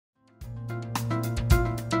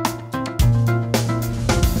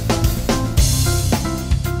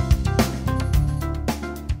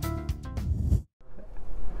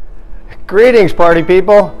Greetings, party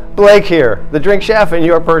people. Blake here, the drink chef and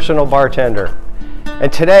your personal bartender. And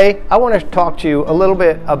today I want to talk to you a little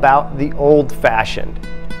bit about the old-fashioned.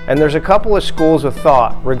 And there's a couple of schools of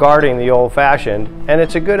thought regarding the old-fashioned, and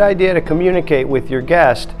it's a good idea to communicate with your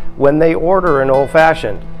guest when they order an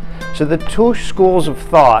old-fashioned. So the two schools of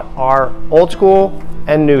thought are old school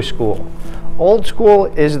and new school. Old school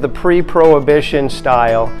is the pre-prohibition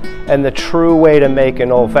style and the true way to make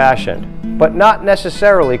an old-fashioned, but not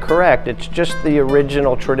necessarily correct. It's just the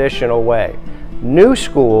original traditional way. New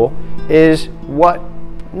school is what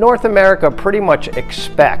North America pretty much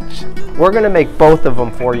expects. We're going to make both of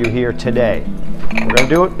them for you here today. We're going to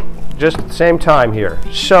do it just at the same time here.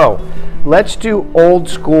 So let's do old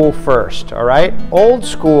school first, all right? Old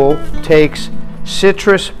school takes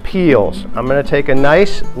citrus peels. I'm going to take a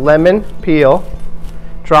nice lemon peel,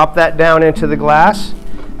 drop that down into the glass,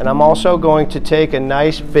 and I'm also going to take a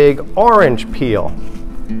nice big orange peel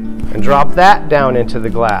and drop that down into the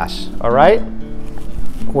glass, all right?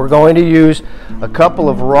 We're going to use a couple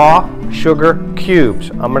of raw sugar cubes.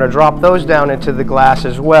 I'm going to drop those down into the glass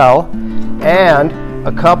as well, and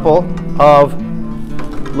a couple of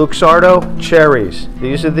Luxardo cherries.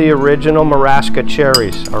 These are the original Marasca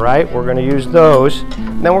cherries, all right? We're going to use those.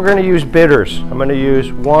 Then we're going to use bitters. I'm going to use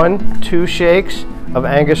 2 shakes of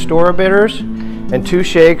Angostura bitters and 2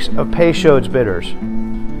 shakes of Peychaud's bitters,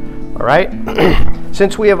 all right?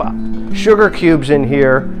 Since we have sugar cubes in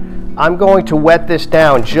here, I'm going to wet this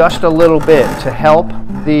down just a little bit to help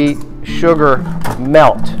the sugar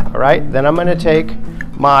melt, all right? Then I'm going to take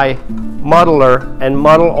my muddler and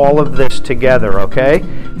muddle all of this together, okay?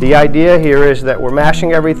 The idea here is that we're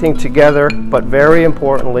mashing everything together, but very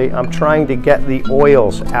importantly, I'm trying to get the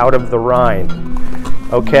oils out of the rind.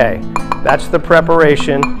 Okay, that's the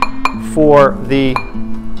preparation for the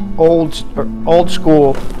old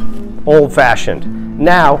school, old-fashioned.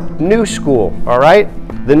 Now, new school, all right?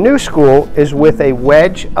 The new school is with a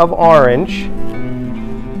wedge of orange,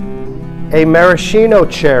 a maraschino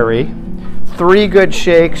cherry, 3 good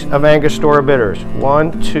shakes of Angostura bitters.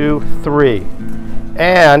 1, 2, 3.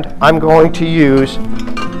 And I'm going to use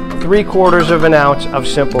 3/4 of an ounce of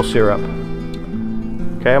simple syrup.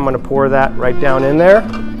 Okay, I'm going to pour that right down in there.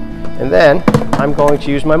 And then I'm going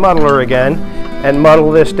to use my muddler again and muddle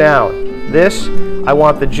this down. This, I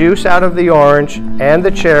want the juice out of the orange and the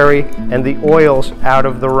cherry and the oils out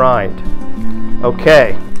of the rind.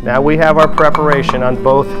 Okay, now we have our preparation on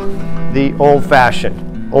both the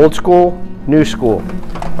old-fashioned, old school, new school.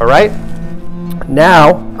 All right,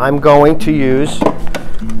 now I'm going to use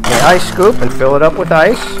an ice scoop and fill it up with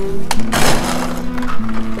ice.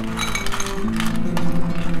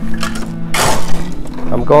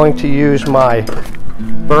 I'm going to use my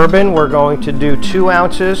bourbon. We're going to do 2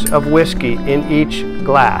 ounces of whiskey in each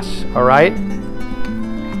glass, all right?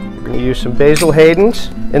 We're going to use some Basil Hayden's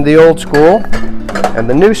in the old school, and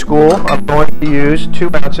the new school, I'm going to use 2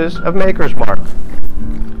 ounces of Maker's Mark.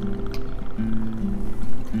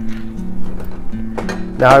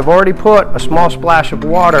 Now I've already put a small splash of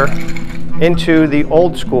water into the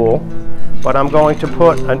old school, but I'm going to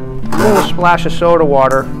put a little splash of soda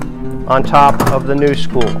water on top of the new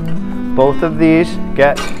school. Both of these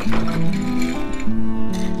get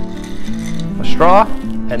a straw,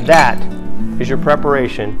 and that is your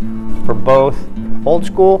preparation for both old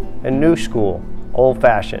school and new school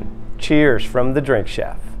old-fashioned. Cheers from the Drink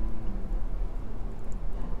Chef.